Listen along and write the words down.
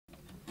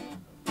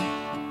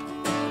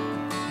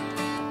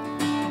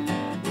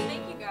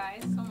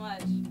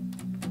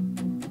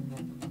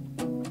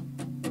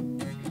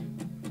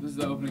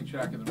opening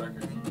track of the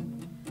record.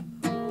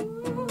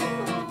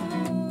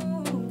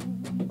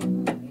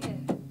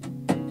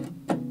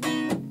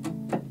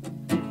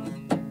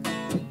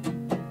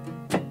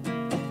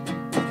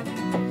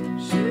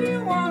 She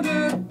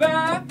wandered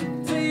back,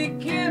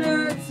 taking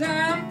her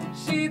time.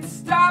 She'd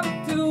stop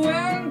to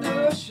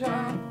window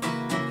shop.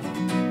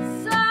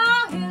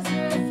 Saw his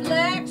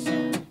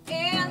reflection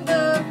in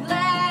the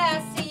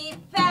glass. He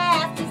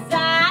passed his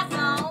eyes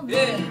on me.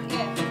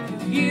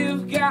 If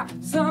you've got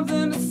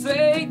something to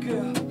say,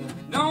 girl,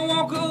 don't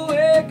walk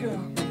away,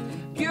 girl.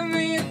 Give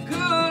me a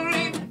good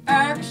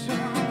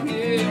reaction,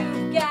 yeah.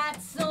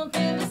 Got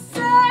something to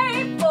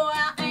say, boy,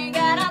 I ain't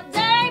got a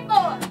day,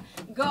 boy.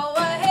 Go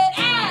ahead,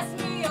 ask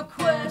me a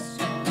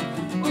question.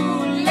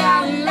 Ooh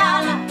la la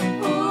la,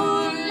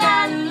 ooh la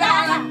la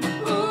la,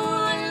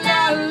 ooh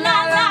la la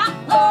la.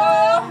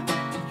 Oh,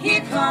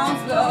 here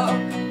comes love,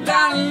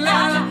 la la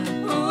la,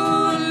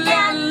 ooh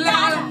la la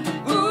la,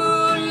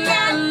 ooh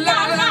la la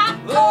la.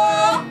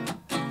 Oh,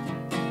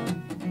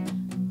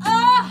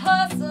 A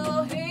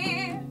hustle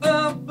here,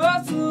 a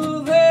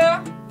bustle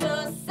there,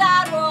 the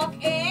sidewalk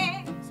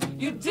ends.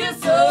 you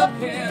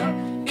disappear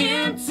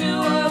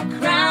into a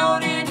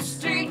crowded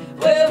street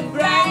where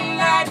bright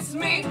lights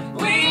meet.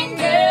 We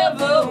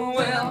never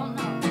will.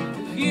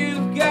 If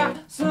you've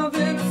got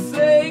something to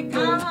say,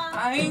 girl,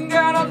 I ain't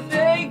got a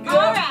day, girl.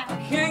 Alright. I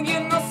can't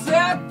get no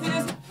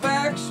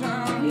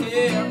satisfaction,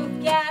 yeah.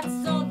 You've got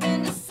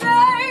something to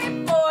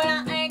say, boy,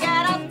 I ain't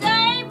got a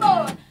day,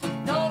 boy.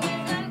 Don't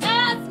even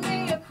ask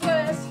me a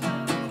question.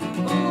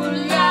 Ooh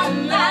la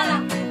la la,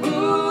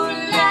 ooh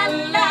la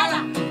la la,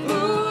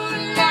 ooh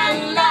la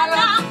la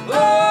la.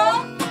 Oh,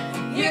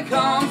 here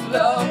comes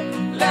love,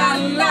 la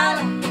la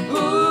la,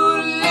 ooh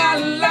la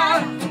la la,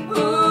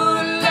 ooh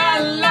la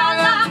la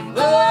la. Oh,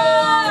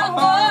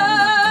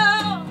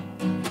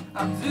 I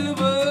do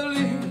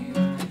believe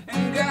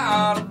in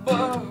God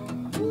above.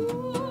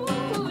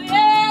 Ooh,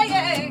 yeah,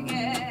 yeah,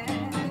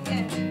 yeah,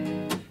 yeah.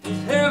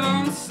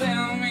 Heaven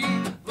sent me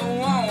the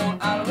one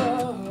I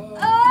love.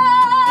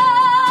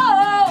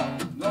 Oh,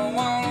 Don't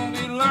wanna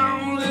be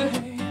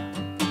lonely,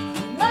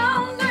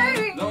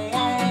 lonely, don't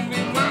wanna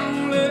be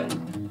lonely,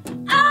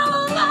 I'm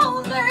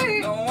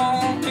lonely, don't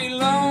wanna be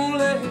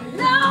lonely,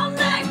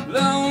 lonely,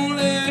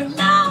 lonely,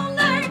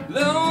 lonely,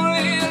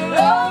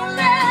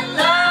 lonely,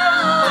 lonely,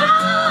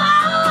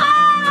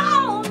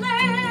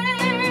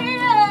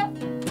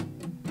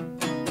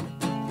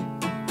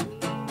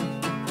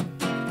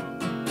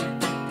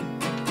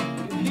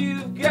 If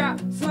you've got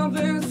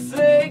something to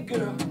say,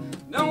 girl,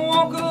 don't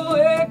walk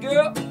away,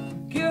 girl.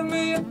 Give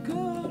me a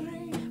good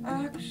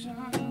reaction,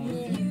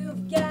 yeah.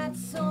 You've got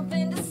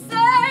something to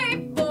say,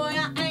 boy,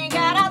 I ain't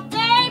got a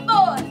day,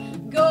 boy.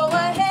 Go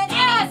ahead,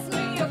 ask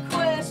me a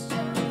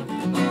question.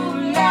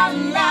 Ooh la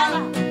la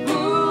la,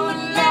 ooh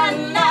la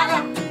la la,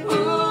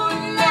 ooh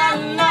la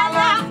la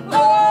la.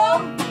 Oh,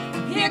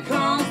 here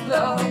comes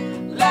love,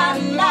 la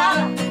la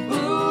la,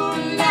 ooh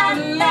la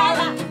la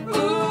la,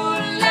 ooh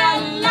la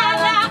la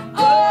la.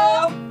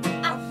 Oh,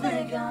 I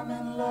think I'm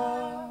in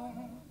love.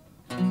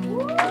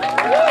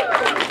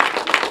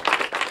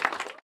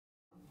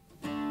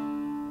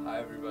 Hi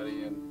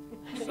everybody in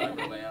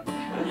Cyberland.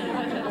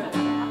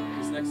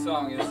 This next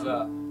song is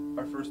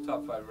our first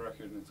top 5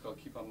 record, and it's called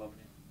Keep On Loving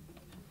You.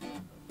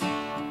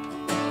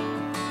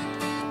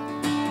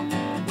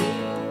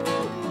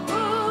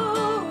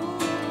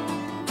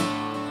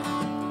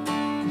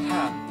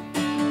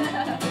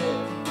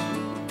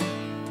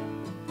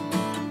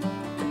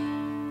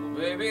 Well,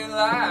 baby,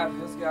 life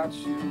has got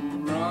you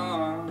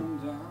run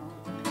down.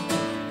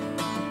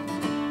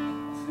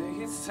 I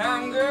think it's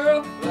time,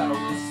 girl, that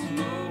we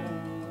slow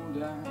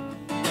down.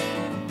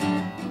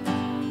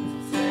 So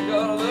take a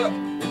look,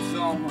 it's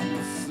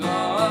almost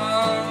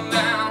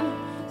sundown.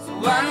 So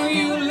why don't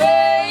you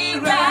lay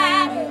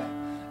right here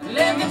and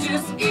let me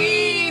just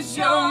ease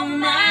your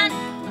mind?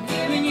 I'm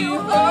giving you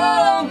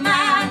all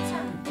my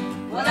time.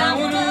 Well, I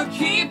wanna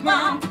keep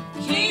on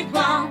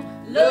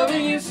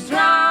loving you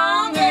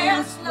strong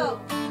and slow,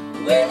 the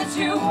way that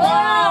you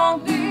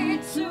want me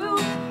to,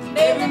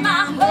 baby,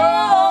 my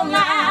whole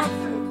life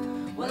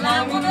through. Well,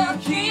 I wanna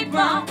keep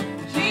on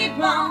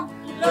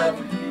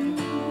loving you.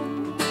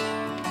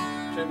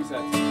 Jamie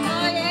says.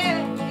 Oh,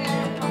 yeah,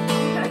 yeah.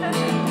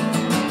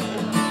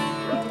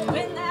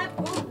 When that,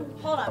 ooh,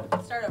 hold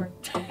on, start over.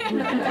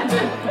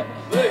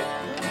 Hey,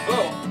 go.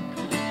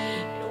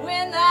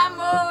 When that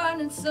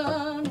morning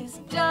sun is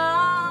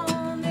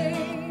dawning,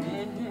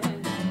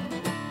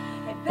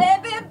 hey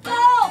baby,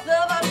 both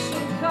of us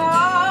should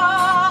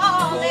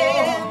call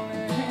it,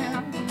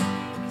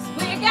 'cause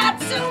we got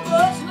too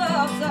much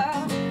love to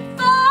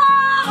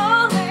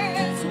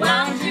falling. So why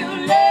don't you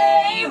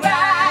lay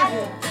right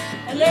here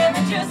and let me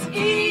just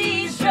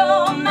ease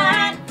your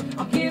mind?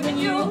 I'm giving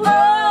you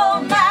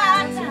all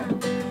my time.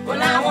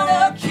 Well, I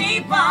wanna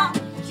keep on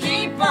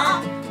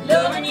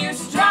loving you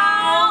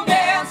strong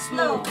and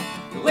slow,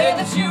 the way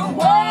that you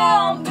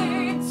want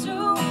me to.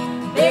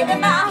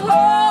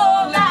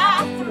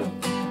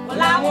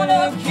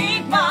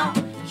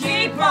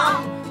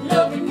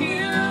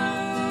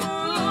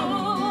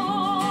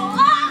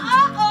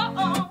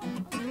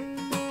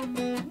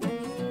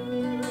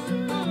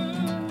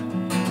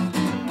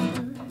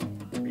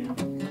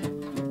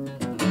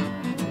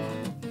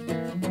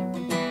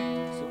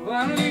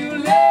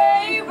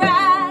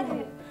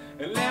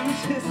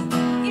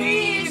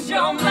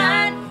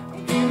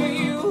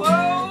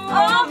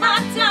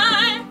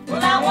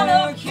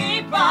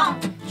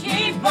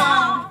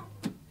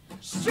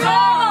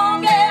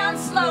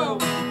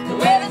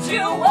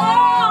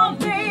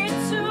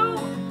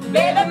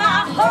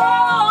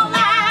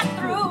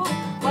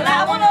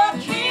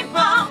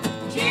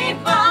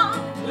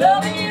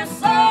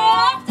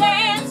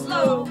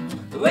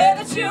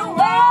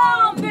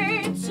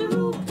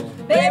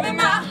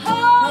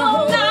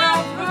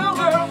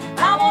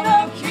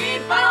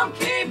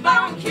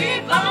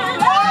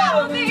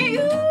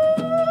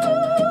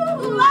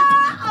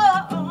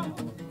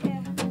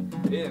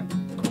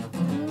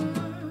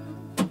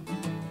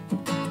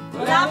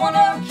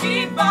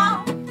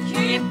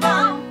 keep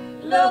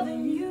on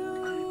loving you.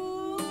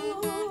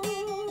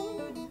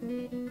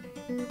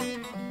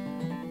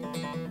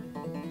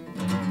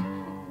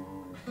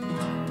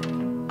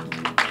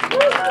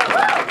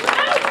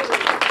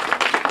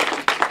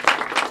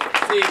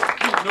 See,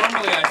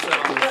 normally I sit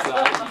on this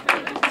side.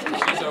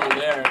 She's over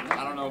there.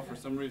 I don't know, for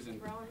some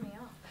reason.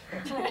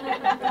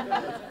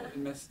 It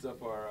messed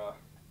up our,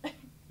 it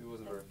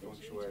wasn't very feng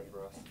shui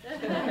for us.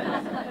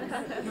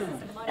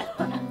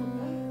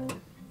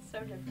 So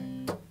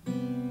different.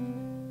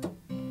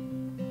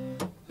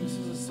 This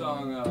is a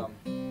song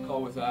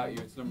called Without You.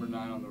 It's number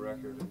 9 on the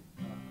record.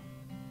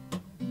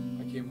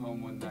 I came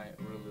home one night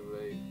really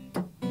late,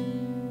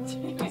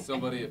 and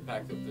somebody had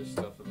packed up their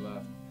stuff and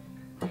left,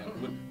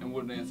 and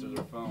wouldn't answer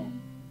their phone.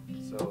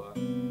 So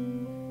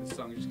this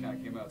song just kind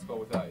of came out. It's called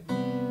Without You.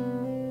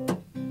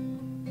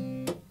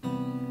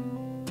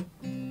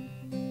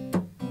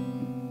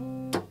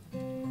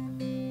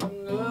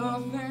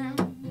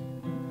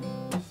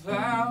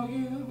 Without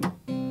you,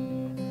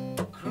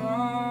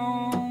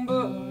 crumbling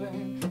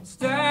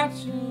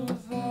statue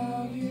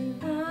without you.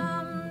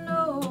 I'm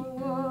no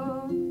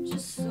one,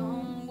 just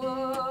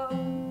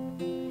someone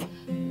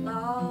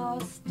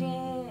lost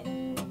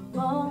in the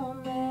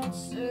moment,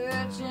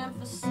 searching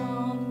for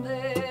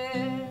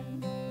something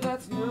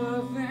That's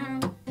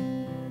nothing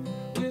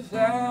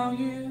without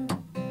you.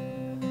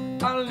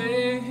 I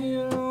lay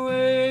here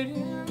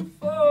waiting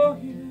for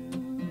you.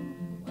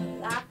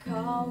 Well, I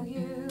call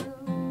you.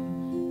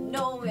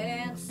 No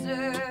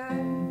answer,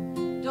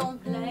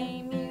 don't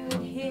blame you,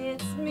 it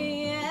hits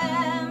me,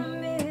 I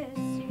miss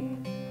you.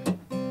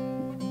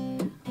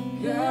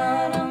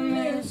 Gotta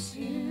miss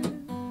you.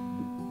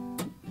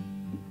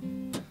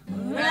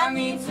 But I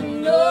need to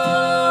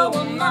know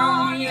I'm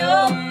on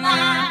your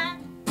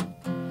mind,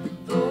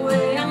 the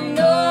way I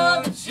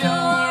know that you're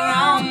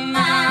on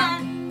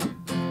mine,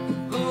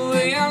 the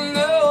way I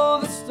know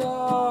the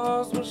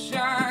stars will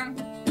shine.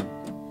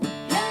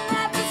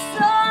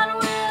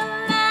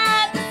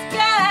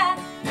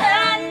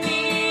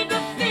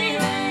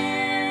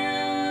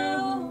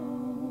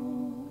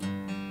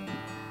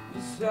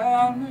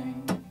 Without me,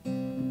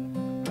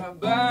 right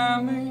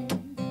by me,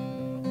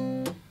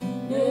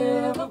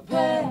 never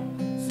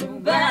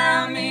passing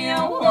by me.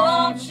 I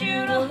want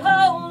you to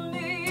hold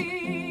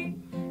me,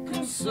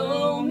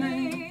 console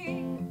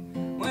me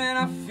when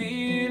I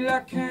feel I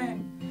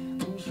can't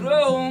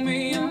control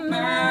me. And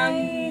my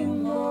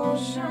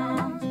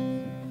emotions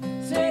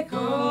take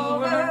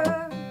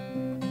over,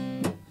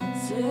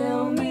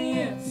 tell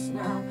me it's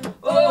not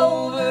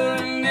over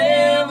and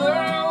never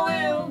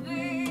will be.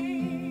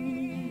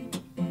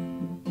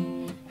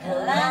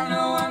 I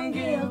know I'm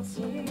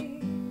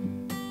guilty,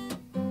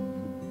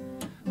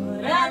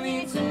 but I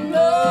need to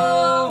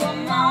know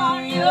I'm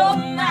on your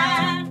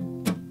mind,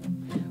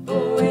 the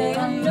way I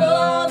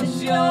know that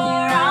you're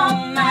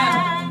on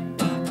mine,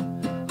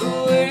 the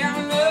way I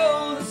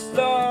know the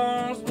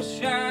stars will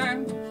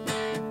shine,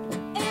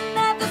 and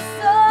that the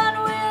sun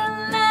will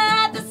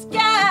light the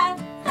sky.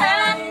 I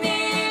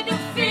need to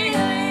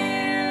feel you.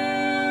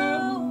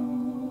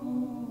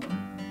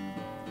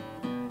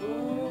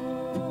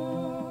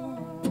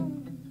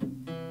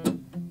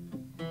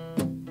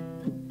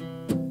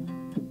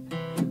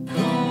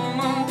 Come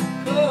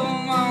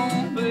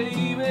on,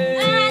 baby.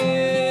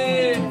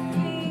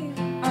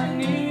 I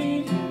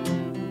need you.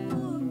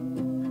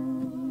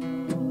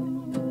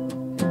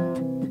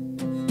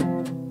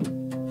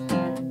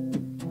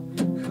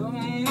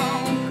 Come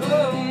on,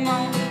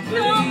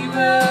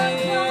 baby.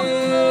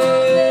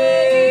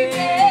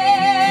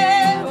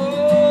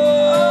 Oh,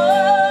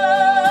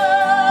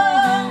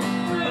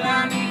 but I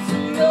need to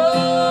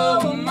know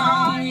I'm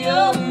on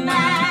your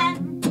mind,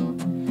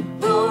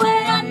 The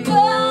way I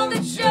know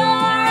that you're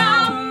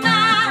on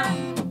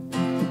mine,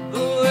 the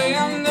way I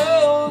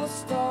know the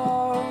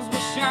stars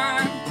will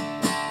shine,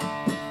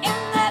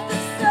 and that the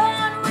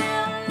sun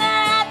will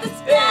light the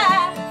sky.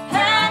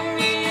 I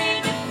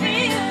need to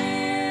feel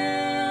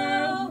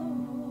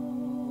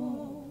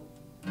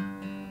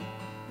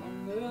I'm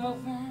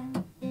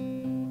nothing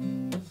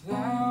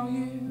without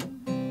you.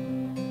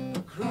 A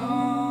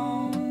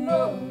crumbling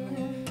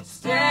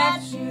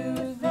statue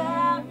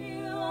without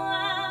you.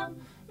 I'm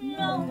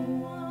no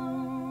one.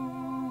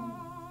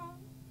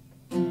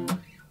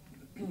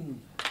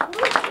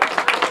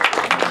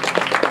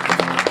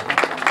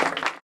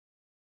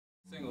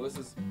 Single. This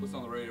is what's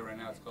on the radio right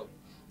now. It's called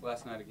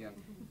Last Night Again,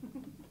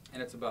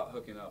 and it's about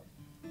hooking up.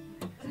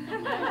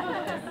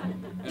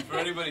 And for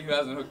anybody who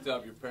hasn't hooked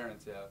up, your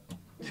parents have,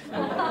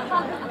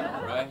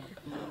 right?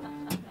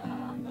 I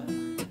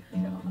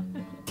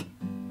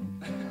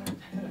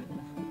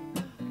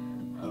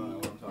don't know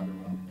what I'm talking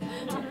about.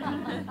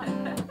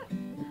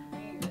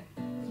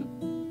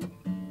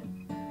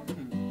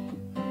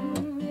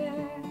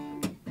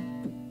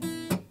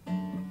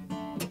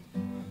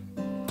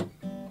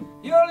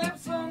 Your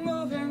lips are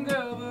moving,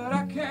 girl, but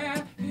I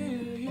can't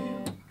hear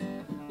you.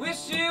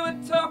 Wish you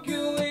would talk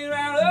your way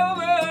right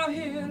over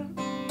here.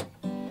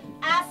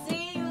 I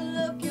see you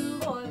looking,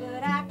 boy,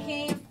 but I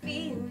can't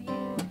feel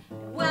you.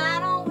 Why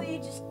don't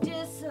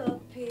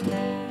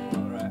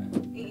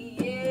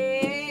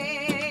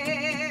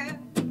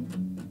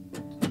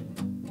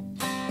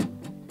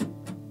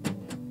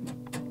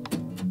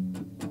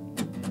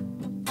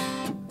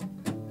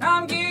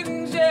I'm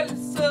getting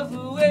jealous of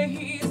the way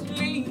he's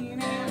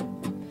leaning.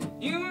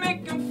 You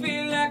make him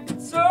feel like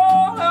it's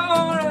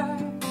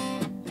alright.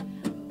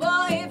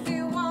 Boy, if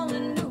you only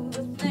knew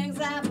the things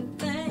I've been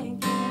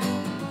thinking,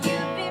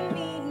 you'd be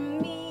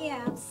meeting me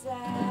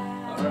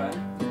outside. Alright.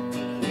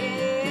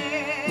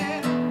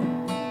 Yeah.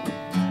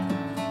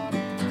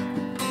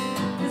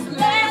 'Cause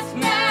last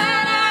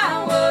night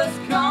I was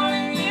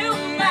calling you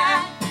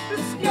mine,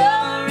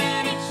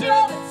 discovering each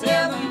other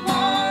till the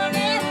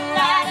morning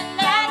light. And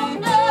I don't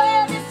know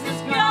where this is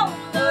going,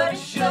 but it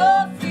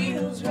sure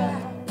feels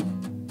right.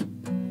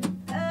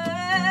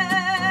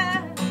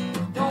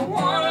 Don't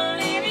wanna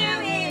leave you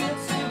here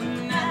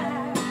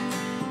tonight,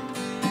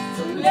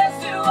 so let's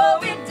do what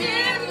we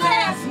did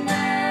last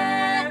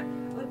night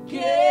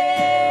again.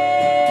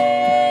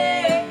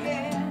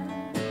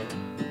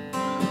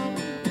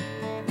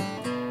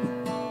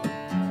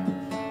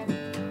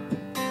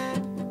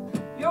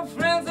 Your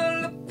friends are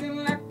looking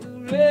like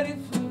they're ready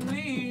for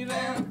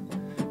leaving.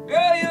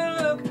 Girl, you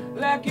look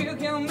like you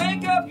can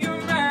make up your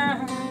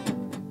mind.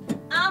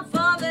 I'm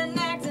falling,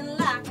 acting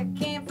like I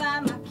can't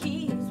find my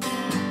keys.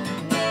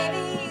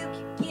 Maybe you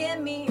could give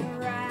me a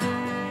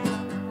ride.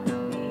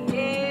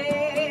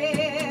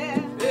 Yeah.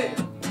 Hey.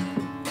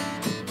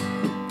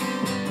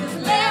 'Cause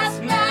last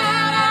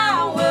night I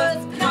was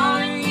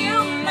calling you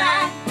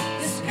mine,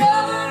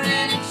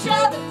 discovering each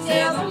other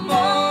till the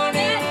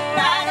morning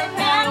light. And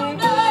I don't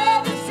know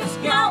where this is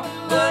going,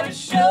 but it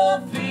sure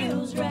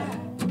feels right.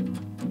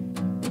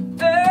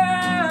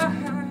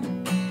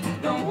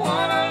 Don't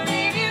wanna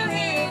leave you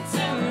here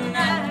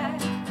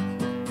tonight.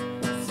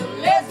 So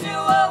let's do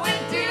what we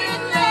did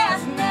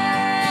last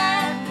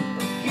night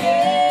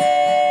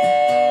again.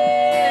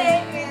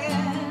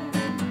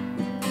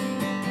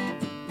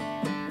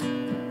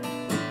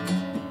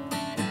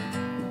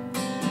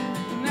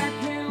 And I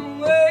can't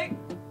wait.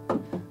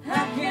 I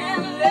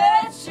can't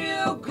let you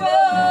go.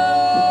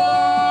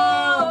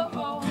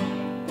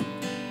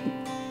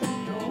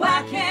 No, I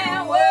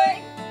can't wait.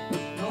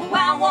 No, I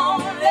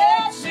won't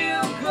let you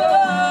go.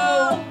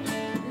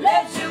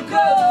 Let you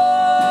go.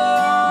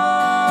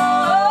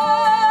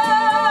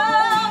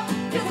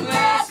 'Cause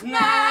last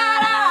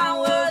night I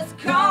was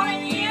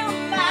calling you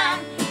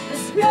mine,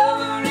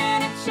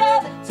 discovering each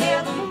other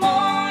till the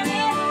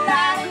morning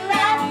light. And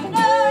I don't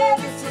know where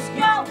this is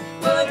going,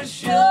 but it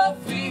sure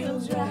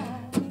feels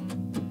right.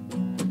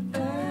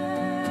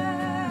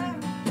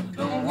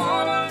 Don't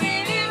wanna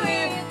leave you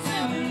here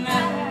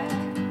tonight.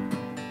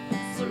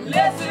 So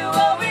let's do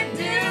what we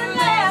did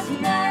last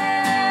night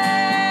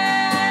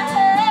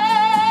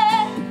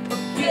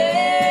again.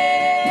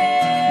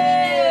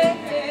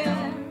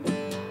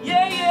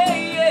 Yeah, yeah,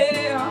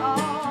 yeah.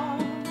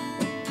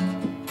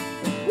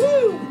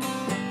 Woo!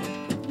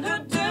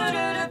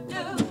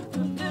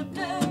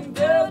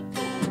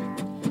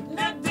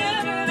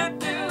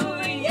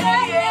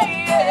 Yeah, yeah,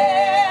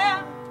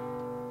 yeah.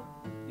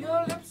 Your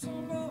lips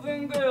are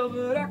moving, girl,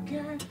 but I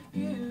can't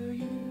hear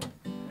you.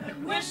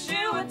 Wish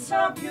you would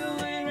talk your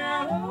way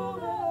right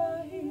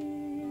over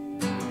here.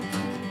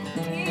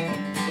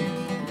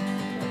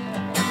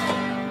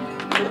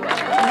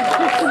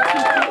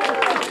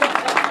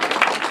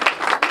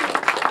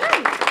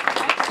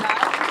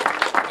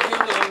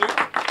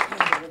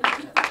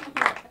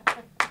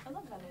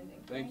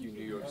 Thank you,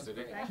 New York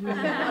City.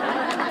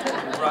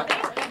 Right.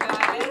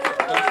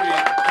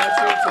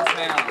 Country to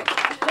town.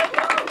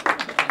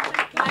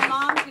 My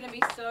mom's gonna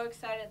be so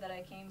excited that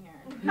I came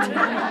here.